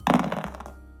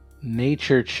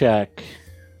 Nature check.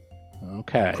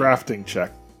 Okay. Crafting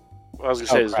check. I was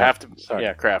going to say, have to. Sorry.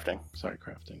 Yeah, crafting. Sorry,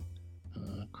 crafting.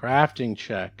 Crafting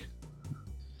check.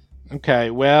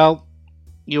 Okay, well,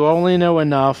 you only know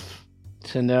enough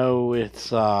to know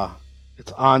it's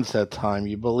onset time.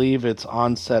 You believe it's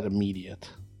onset immediate.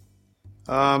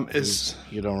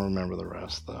 You don't remember the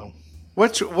rest though.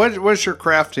 What's your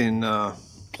crafting?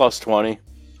 Plus 20.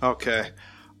 Okay.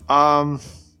 Can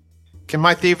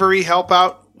my thievery help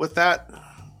out with that?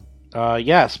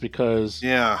 Yes, because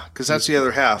that's the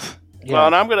other half. Yeah.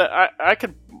 Well,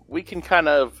 and we can kind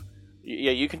of,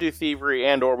 you can do thievery,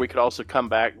 or we could also come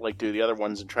back, like do the other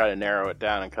ones and try to narrow it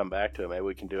down and come back to it. Maybe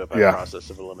we can do it by process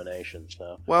of elimination.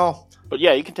 So, but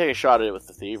yeah, you can take a shot at it with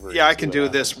the thievery. Yeah, I can do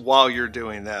this while you're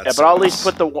doing that. Yeah, but I'll at least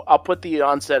put the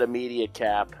onset immediate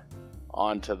cap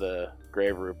onto the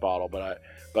Grave Root bottle.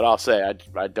 But I'll say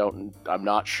I'm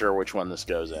not sure which one this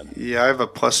goes in. Yeah, I have a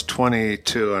plus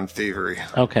 22 on thievery.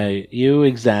 Okay, you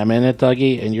examine it,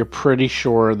 Dougie, and you're pretty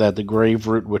sure that the Grave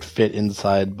Root would fit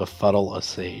inside Befuddle a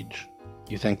Sage.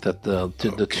 You think that the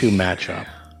two match up.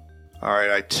 All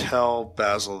right, I tell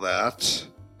Basil that.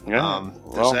 Yeah.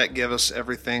 Does that give us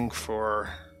everything for?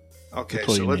 Okay,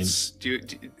 so let's do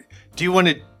you want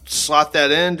to slot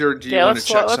that in, or do you want to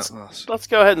check something else? Let's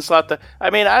go ahead and slot that.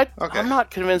 I mean, I'm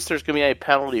not convinced there's going to be any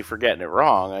penalty for getting it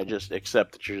wrong. I just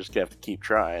accept that you're just going to have to keep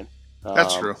trying.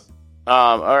 That's true.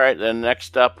 All right, then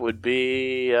next up would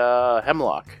be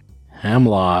Hemlock.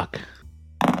 Hemlock.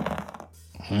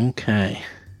 Okay.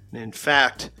 In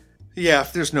fact,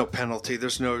 if there's no penalty,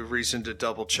 there's no reason to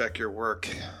double check your work.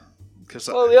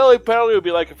 The only penalty would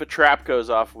be like if a trap goes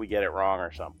off, we get it wrong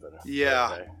or something.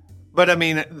 Yeah. But I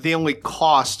mean, the only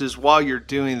cost is while you're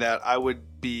doing that, I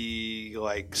would be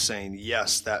like saying,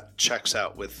 yes, that checks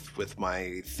out with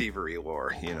my thievery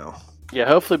lore, you know. Yeah,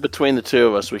 hopefully between the two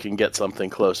of us, we can get something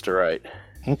close to right.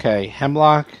 Okay,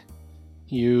 Hemlock,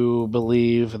 you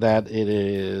believe that it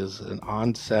is an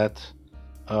onset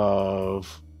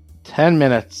of 10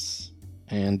 minutes,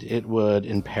 and it would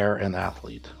impair an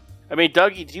athlete. I mean,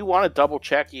 Dougie, do you want to double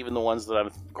check even the ones that I'm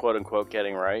quote unquote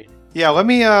getting right? Yeah, let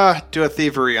me do a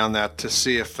thievery on that to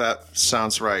see if that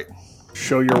sounds right.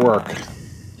 Show your work.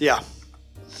 Yeah.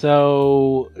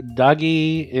 So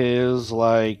Dougie is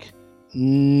like,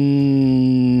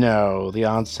 no, the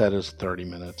onset is 30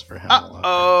 minutes for Hemlock.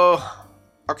 Oh,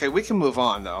 okay, we can move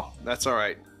on though. That's all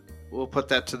right. We'll put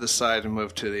that to the side and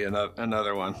move to the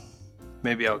another one.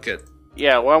 Maybe I'll get.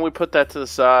 Yeah, why don't we put that to the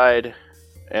side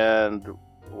and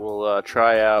we'll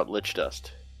try out Lich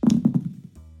Dust.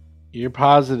 You're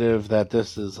positive that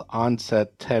this is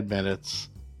onset 10 minutes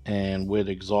and would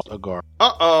exhaust a guard.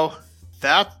 Uh-oh.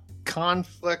 That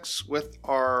conflicts with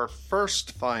our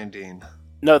first finding.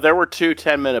 No, there were 2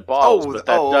 10-minute bottles, but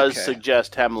that does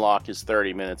suggest Hemlock is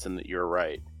 30 minutes and that you're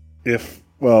right.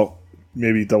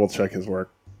 Maybe double check his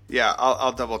work. Yeah,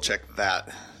 I'll double check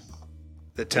that.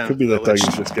 It could be that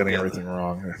Dougie's just getting everything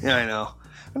wrong. Yeah, I know.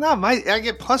 No, I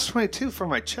get plus 22 for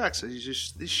my checks. These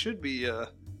should be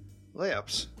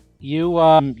layups. You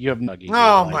have Dougie.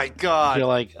 Oh my god! You're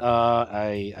like,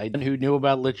 I who knew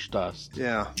about Lich Dust.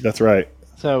 Yeah, that's right.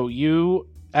 So you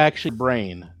actually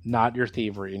brain, not your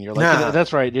thievery, and you're like,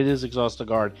 that's right. It is exhaust a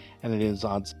guard, and it is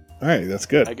on. All right, that's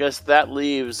good. I guess that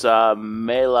leaves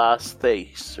Melas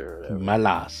Thace or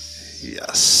Melas.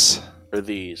 Yes. Or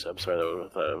these. I'm sorry,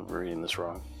 I'm reading this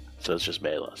wrong. So it's just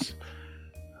Melas.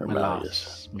 Or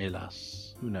Melas.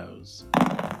 Who knows?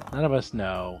 None of us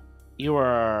know. You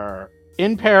are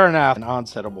in Paranath, an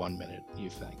onset of 1 minute, you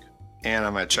think. And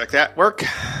I'm going to check that work.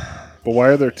 But why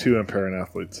are there 2 Imperial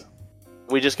athletes?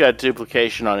 We just got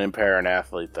duplication on Impair and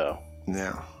Athlete, though.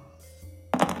 Yeah.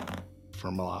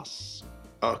 From us.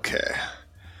 Okay.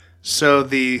 So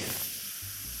the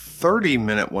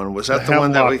 30-minute one, was that The the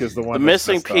one that Hemlock we... is the one The that's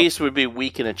missing messed up. piece would be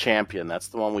Weaken a Champion. That's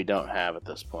the one we don't have at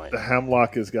this point. The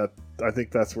Hemlock has got. I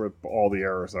think that's where all the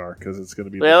errors are because it's going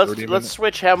to be. Yeah, the 30 let's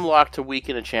switch Hemlock to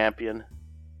Weaken a Champion.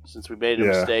 Since we made a Yeah.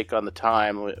 mistake on the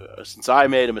time. Since I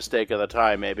made a mistake on the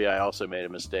time, maybe I also made a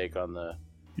mistake on the...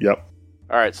 Yep.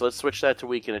 Alright, so let's switch that to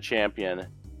Weaken a Champion.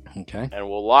 Okay. And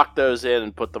we'll lock those in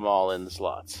and put them all in the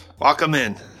slots. Lock them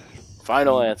in.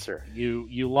 Final answer. You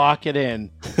lock it in.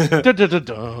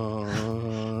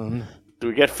 Dun-dun-dun-dun. Do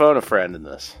we get phone a friend in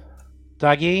this?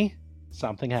 Dougie,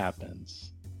 something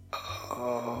happens.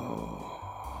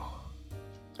 Oh,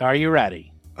 Are you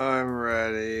ready? I'm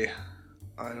ready.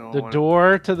 I don't The wanna...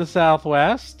 door to the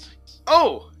southwest,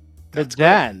 Oh! the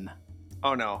den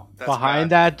Oh no. That's behind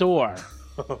bad. that door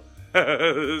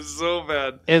So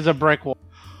bad. is a brick wall.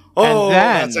 Oh, And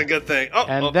then- that's a good thing. Oh,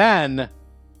 And oh, then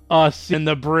us in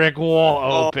the brick wall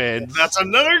oh, opens. that's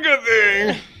another good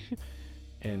thing.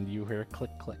 And you hear click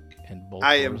click and both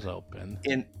I am- doors open.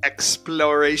 In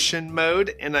exploration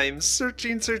mode, and I'm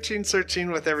searching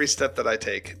with every step that I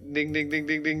take. Ding, ding, ding,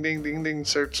 ding, ding, ding, ding, ding.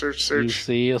 Search. You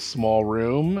see a small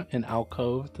room, an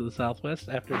alcove to the southwest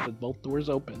after both doors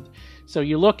opened. So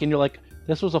you look and you're like,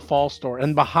 this was a false door.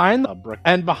 And behind the brick,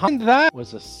 and behind that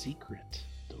was a secret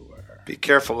door. Be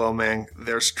careful, little man.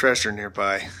 There's treasure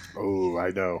nearby. Oh,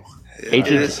 I know. It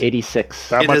Agent is- 86.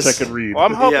 That It much is- I can read. Well,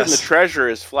 I'm hoping Yes. the treasure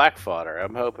is flak fodder.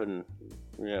 I'm hoping,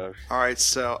 All right,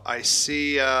 so I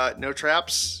see no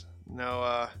traps.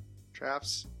 No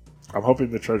traps. I'm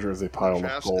hoping the treasure is a pile of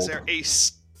Traps. gold. Is there a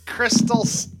crystal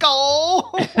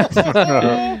skull?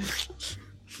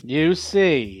 You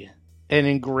see an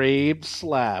engraved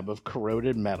slab of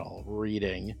corroded metal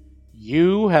reading,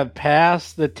 "You have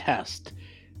passed the test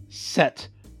set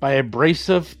by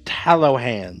Abrasive Tallow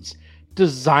Hands,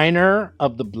 designer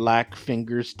of the Black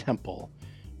Fingers Temple.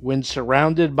 When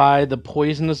surrounded by the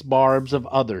poisonous barbs of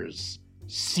others,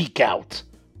 seek out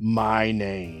my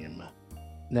name."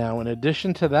 Now, in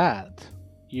addition to that,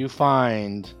 you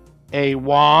find a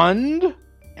wand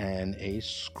and a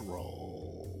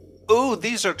scroll. Ooh,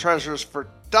 these are treasures for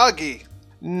Dougie.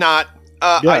 Not.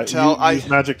 Yeah, I use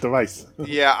magic device.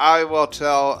 Yeah, I will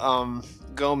tell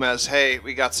Gomez, hey,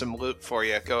 we got some loot for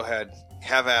you. Go ahead.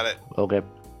 Have at it. Okay.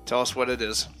 Tell us what it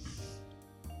is.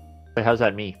 Wait, how's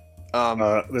that me? Um,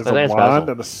 There's I think a it's wand Basil.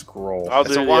 and a scroll. I'll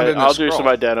It's do. a wand and a I'll do scroll. some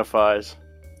identifies.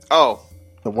 oh,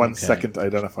 The 1 Okay. second to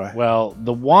identify. Well,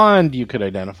 the wand you could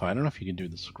identify. I don't know if you can do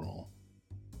the scroll.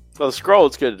 Well, the scroll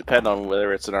is going to depend on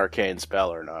whether it's an arcane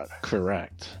spell or not.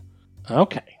 Correct.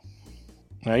 Okay.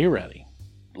 Now you're ready.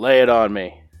 Lay it on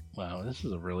me. Wow, this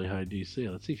is a really high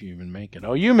DC. Let's see if you even make it.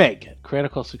 Oh, you make it.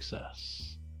 Critical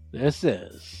success. This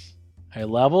is a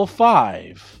level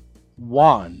 5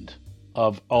 wand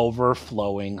of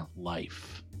overflowing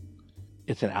life.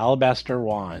 It's an alabaster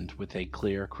wand with a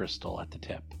clear crystal at the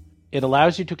tip. It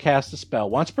allows you to cast a spell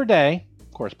once per day,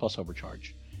 of course, plus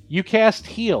overcharge. You cast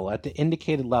heal at the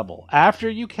indicated level. After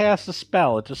you cast a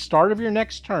spell at the start of your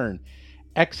next turn,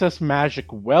 excess magic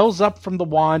wells up from the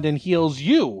wand and heals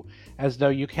you as though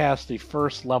you cast the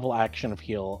first level action of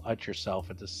heal at yourself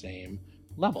at the same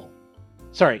level.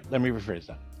 Sorry, let me rephrase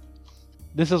that.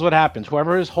 This is what happens.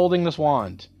 Whoever is holding this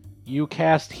wand, you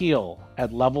cast heal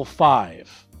at level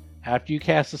 5. After you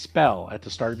cast a spell at the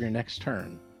start of your next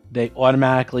turn, they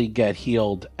automatically get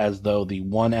healed as though the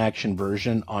one action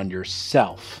version on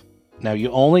yourself. Now,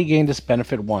 you only gain this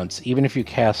benefit once, even if you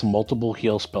cast multiple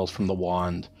heal spells from the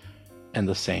wand in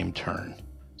the same turn.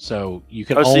 So you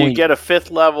can So only you get a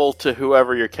 5th level to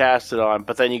whoever you're casted on,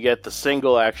 but then you get the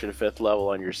single action 5th level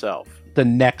on yourself the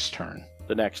next turn.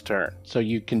 the next turn. So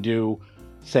you can do,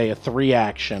 say, a 3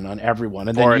 action on everyone,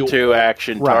 and Or then a you 2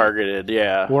 action Right. targeted,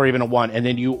 yeah. or even a 1, and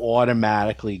then you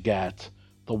automatically get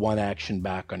the 1 action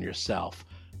back on yourself.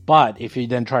 But if you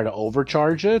then try to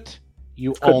overcharge it,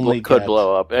 you only could get,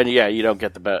 blow up. And yeah, you don't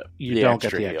get the You don't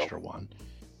get the heal. extra 1.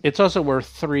 It's also worth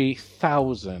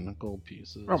 3,000 gold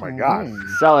pieces. Oh my God.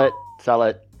 Sell it. Sell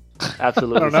it.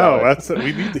 Absolutely. I don't sell know. it. That's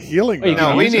we need the healing. Wait,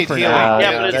 though. no, we use it need for healing. now.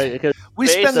 Yeah, but it's because we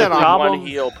spend that basically on one problem-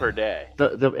 heal per day.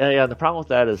 the problem with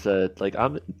that is that like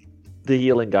I'm the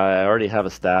healing guy. I already have a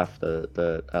staff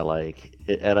that I like,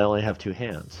 and I only have 2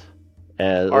 hands.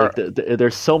 And Are- like,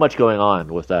 there's so much going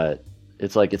on with that.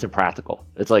 It's like it's impractical.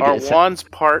 It's like Are it's, wands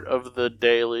part of the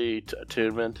daily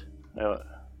attunement? No.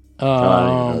 I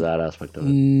don't even know that aspect of it.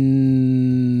 Or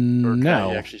can you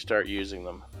No. actually start using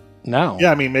them? No.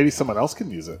 Yeah, I mean maybe someone else can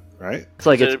use it, right? It's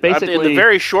like it's in basically the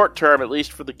very short term, at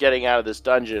least for the getting out of this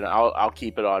dungeon, I'll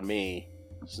keep it on me.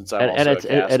 since I'm And, also and it's a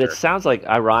caster. and it sounds like,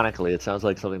 ironically, it sounds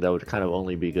like something that would kind of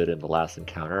only be good in the last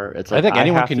encounter. It's like I think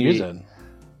anyone have can to use be- it.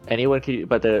 Anyone can,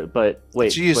 but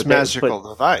wait, To use but they- magical but-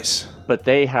 device. But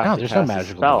they have No, to there's cast no a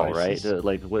magical spell, devices.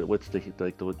 right? What's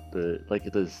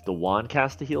does the wand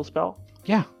cast a heal spell?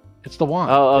 Yeah, it's the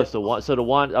wand. Oh, it's the wand. So the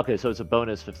wand. Okay, so it's a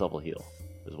bonus 5th level heal,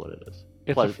 is what it is.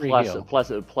 It's plus, a free plus,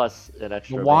 heal. plus an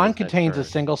extra. The wand bonus next contains a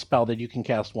turn. single spell that you can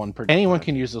cast one per. Anyone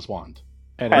can use this wand.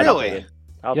 And Really?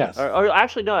 Yes. Or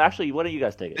actually, no. Actually, why don't you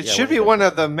guys take it? It Yeah, should why be don't you one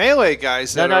of the melee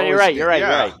guys. No, That no, are you're always- right. You're right.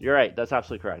 yeah. You're right. That's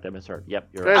absolutely correct. I misheard. Yep,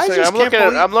 you're Wait a right. second, just I'm looking can't at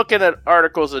believe- I'm looking at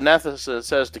articles of Nethys and it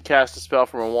says to cast a spell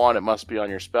from a wand, it must be on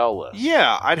your spell list.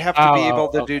 Yeah, I'd have to be Oh, able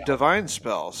to okay. do divine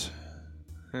spells.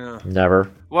 Yeah. Never.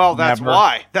 Well, that's Never.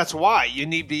 why. That's why you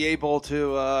need to be able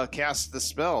to cast the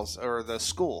spells or the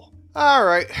school. All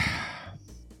right.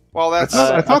 Well, that's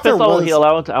I thought a 5th there level was- heal.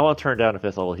 I want to turn down a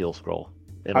 5th level heal scroll.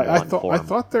 In I one thought form. I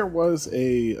thought there was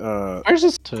a. Where's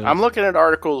this? To... I'm looking at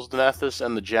articles of Nethys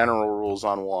and the general rules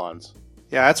on wands.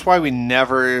 yeah. That's why we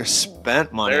never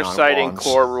spent money. They're on citing wands.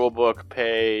 core rulebook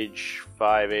page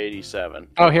 587.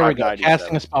 Oh, here we go. 597.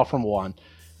 Casting a spell from wand.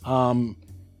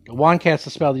 A wand casts a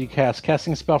spell that you cast.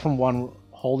 Casting a spell from one,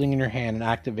 holding in your hand and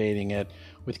activating it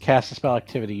with cast a spell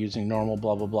activity using normal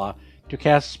blah blah blah. To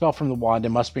cast a spell from the wand, it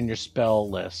must be in your spell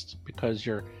list because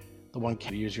you're the one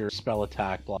can use your spell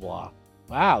attack blah blah.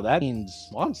 Wow, that means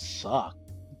wands suck.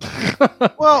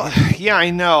 Well, yeah, I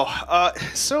know.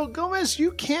 So Gomez,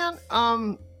 you can't.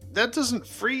 That doesn't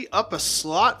free up a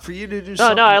slot for you to do. No,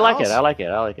 something no, I like else? it. I like it.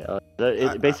 I like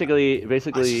it. Basically,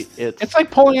 It's like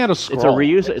pulling out a scroll.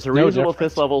 It's a reusable no 5th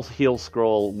difference. level heal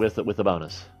scroll with a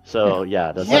bonus. So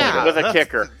yeah, that's Yeah, With a that's-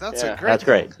 kicker. That's Yeah. a great. that's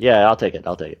great. Yeah, I'll take it.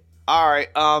 I'll take it. All right.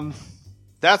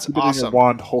 That's Keep it in your awesome.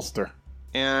 wand holster.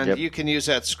 And Yep. you can use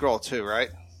that scroll too, right?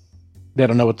 They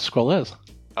don't know what the scroll is.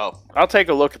 Oh, I'll take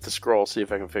a look at the scroll, see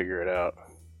if I can figure it out.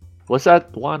 What's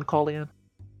that wand called again?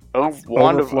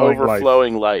 Wand of Overflowing life.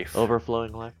 Overflowing Life.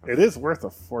 Overflowing life. It is worth a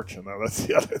fortune, though. That's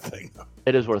the other thing.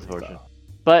 It is worth a fortune.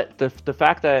 But the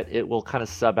fact that it will kind of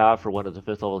sub out for one of the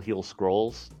 5th level heal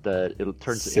scrolls, that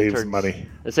Saves money.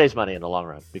 It saves money in the long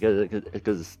run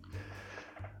because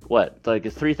what, like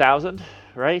it's 3,000,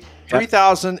 right?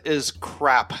 3,000 is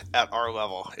crap at our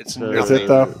level. It's So- Is nothing. it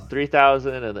though?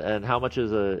 3,000 and how much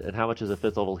is a 5th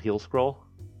level heal scroll?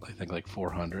 I think like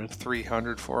 400.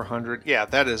 300, 400. Yeah,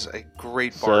 that is a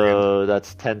great bargain. So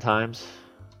that's 10 times.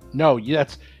 No, you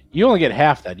only get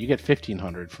half that. You get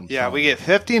 1,500 from. Yeah, some. we get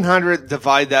 1,500.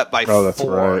 Divide that by Oh, that's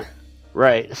 4. right.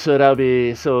 Right. So that'll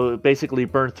be basically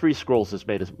burn 3 scrolls has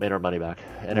made our money back,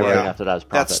 and everything Yeah. after that is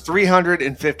profit. That's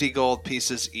 350 gold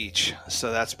pieces each. So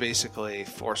that's basically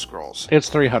 4 scrolls. It's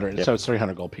 300, Yep. so it's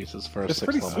 300 gold pieces for a It's 6th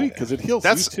pretty level. sweet because it heals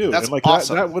That's- you too. that's And like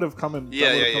awesome. that would have come in. Yeah,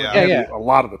 that would have yeah, come yeah. in Yeah, handy a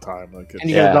lot of the time. Like And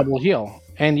you Yeah. get a double heal.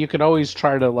 And you could always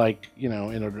try to, like, in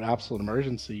an absolute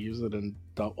emergency, use it and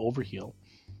overheal.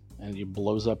 And it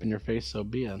blows up in your face, so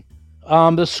be it.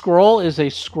 The scroll is a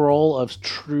scroll of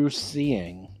true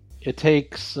seeing. It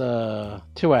takes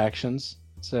 2 actions.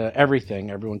 It's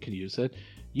everything. Everyone can use it.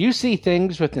 You see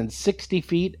things within 60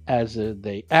 feet as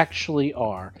they actually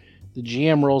are. The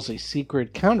GM rolls a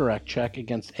secret counteract check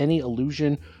against any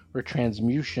illusion or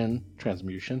transmutation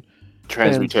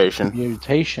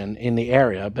mutation in the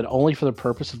area, but only for the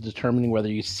purpose of determining whether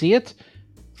you see it.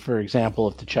 For example,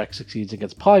 if the check succeeds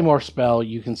against polymorph spell,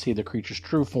 you can see the creature's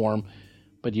true form,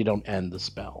 but you don't end the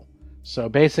spell. So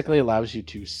basically it allows you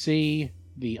to see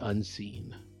the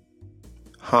unseen.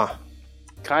 Huh.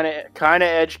 Kind of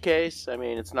edge case. I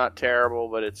mean, it's not terrible,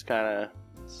 but it's kind of.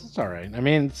 It's all right. I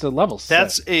mean, it's a level 6.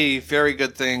 That's a very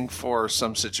good thing for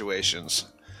some situations.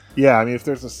 Yeah, I mean, if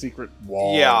there's a secret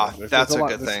wall, Yeah, if there's that's a lot-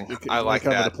 good this- thing. it could- I like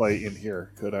come that. into play in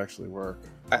here could actually work.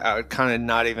 I would kind of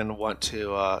not even want to.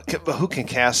 But who can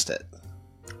cast it?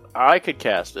 I could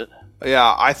cast it.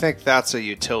 Yeah, I think that's a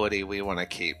utility we want to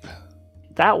keep.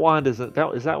 That wand is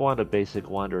that wand a basic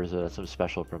wand or is it some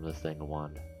special from this thing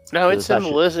wand? No, So it's in the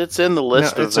actually- list. It's in the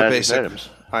list No, of it's a magic basic items.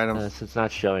 item. It's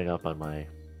not showing up on my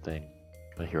thing,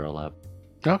 my Hero Lab.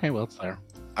 Okay, well, it's there.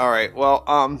 All right.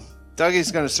 Well,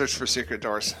 Dougie's going to search for secret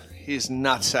doors. He's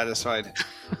not satisfied.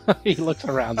 He looks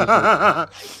around.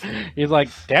 He's like,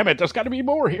 damn it, there's got to be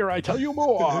more here. I tell you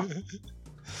more.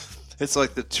 It's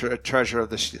like the treasure of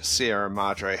the Sierra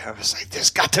Madre. I was like, there's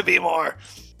got to be more.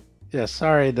 Yeah,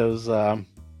 sorry, those...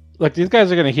 Look, these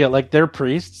guys are going to heal. Like, they're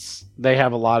priests. they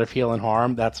have a lot of heal and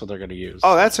harm. That's what they're going to use.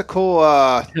 Oh, that's a cool.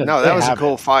 No, They that was a have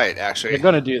cool it. fight, actually. They're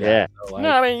going to do that. Yeah. So, like-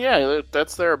 No, I mean, yeah,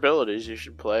 that's their abilities. You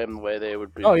should play them the way they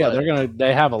would be. oh yeah, played.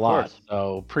 they have a lot. course.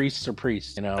 So priests are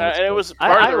priests, you know. And it was I-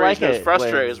 part I of the like reason it was it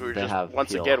frustrating when is we were they just have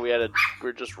once heal. again we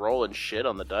were just rolling shit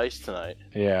on the dice tonight.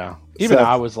 yeah. Even Seth.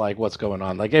 I was like, "What's going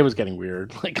on?" Like it was getting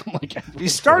weird. Like I'm like, We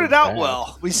started out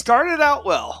well. We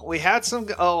had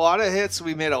a lot of hits.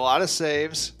 We made a lot of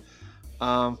saves.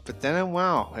 But then it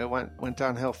went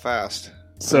downhill fast.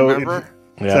 So Remember?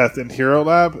 Yeah. Seth, in Hero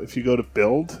Lab, if you go to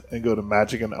build and go to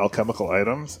magic and alchemical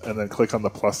items, and then click on the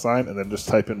plus sign, and then just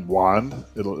type in wand,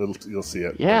 you'll see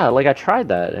it. Yeah, like I tried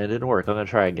that and it didn't work. I'm gonna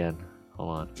try again. Hold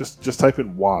on. Just type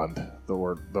in wand. The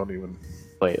word. Don't even.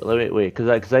 Wait,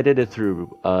 because I did it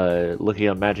through looking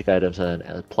at magic items and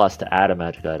then plus to add a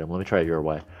magic item. Let me try it your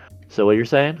way. So what you're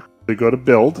saying? You go to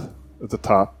build at the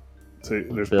top. So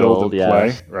there's build and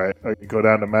yes. play, right? You go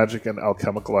down to magic and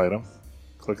alchemical item.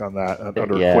 Click on that under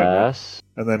equipment, Yes.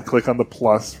 and then click on the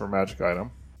plus for magic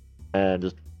item. And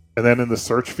just And then in the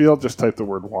search field, just type the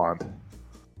word wand.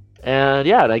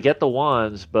 and I get the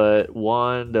wands, but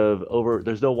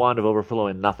there's no wand of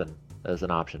overflowing nothing as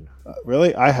an option.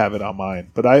 Really, I have it on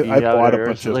mine, but I You have bought it a or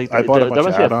bunch of like, I bought a there bunch must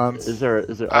of be a- add-ons. Is there?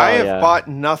 I have yeah. bought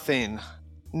nothing.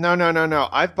 No.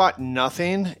 I've bought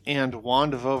nothing and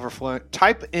wand of overflowing.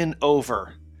 Type in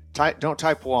over. Don't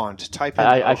type wand. Type in.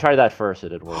 I over. tried that first. It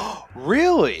didn't work.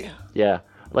 Really? Yeah,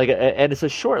 and it's a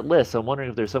short list. I'm wondering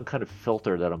if there's some kind of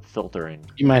filter that I'm filtering.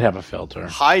 You might have a filter.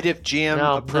 Hide if GM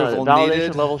No, approval validation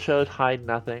needed. level showed hide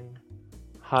nothing.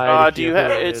 Hide. if Do you GM have?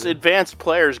 approval It's needed. advanced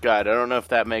player's guide. I don't know if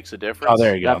that makes a difference. Oh,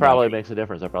 there you go. That probably makes a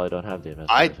difference. I probably don't have the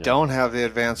advanced. I players yet. don't have the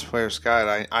advanced player's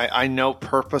guide. I know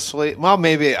purposely. Well,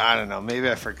 maybe I don't know. Maybe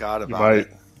I forgot You about might,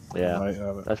 it. Yeah, you might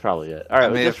have it. that's probably it. All right, I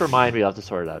may just have- remind me. I'll have to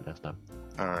sort it out next time.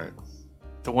 All right.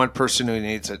 The one person who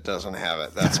needs it doesn't have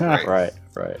it. That's great.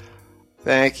 Right.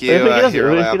 Thank But you,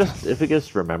 Hero Lab. if it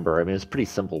gets remember, I mean, it's pretty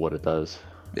simple what it does.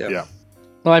 Yeah.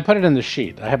 Well, I put it in the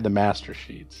sheet. I have the master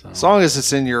sheet. So. As long as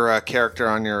it's in your character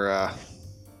on your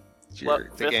the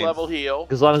Fifth game. level heal.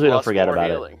 As long as we don't plus forget more about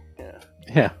it. healing. Yeah.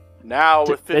 Yeah. Now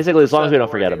with Basically, as long as we 50% don't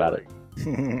forget more about it.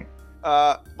 healing.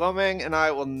 Woming and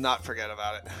I will not forget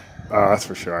about it. Oh, that's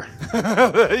for sure.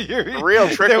 The real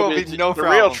trick there will will be, be no the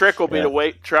real problem. trick will be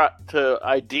Yeah. to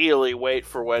ideally wait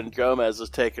for when Gomez is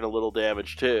taking a little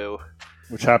damage too.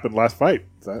 Which happened last fight.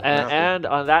 And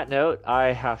on that note,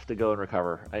 I have to go and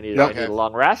recover. I need Yep. I need a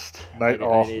long rest. Night I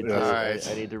off, need, yes. Alright.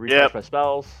 I need to recharge Yep. my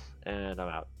spells, and I'm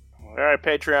out. All right,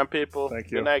 Patreon people.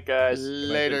 Thank you. Good night, guys.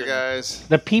 Later, guys.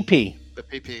 The PP. The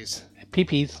PPs.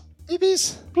 PPs.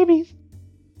 PPs. PPs.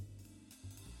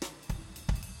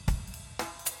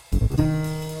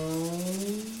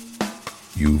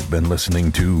 You've been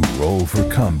listening to Roll for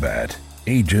Combat,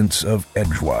 Agents of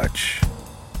Edgewatch.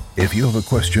 If you have a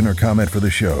question or comment for the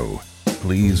show,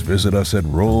 please visit us at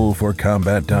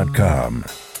rollforcombat.com.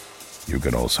 You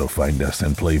can also find us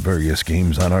and play various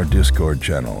games on our Discord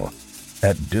channel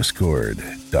at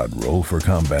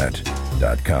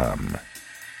discord.rollforcombat.com.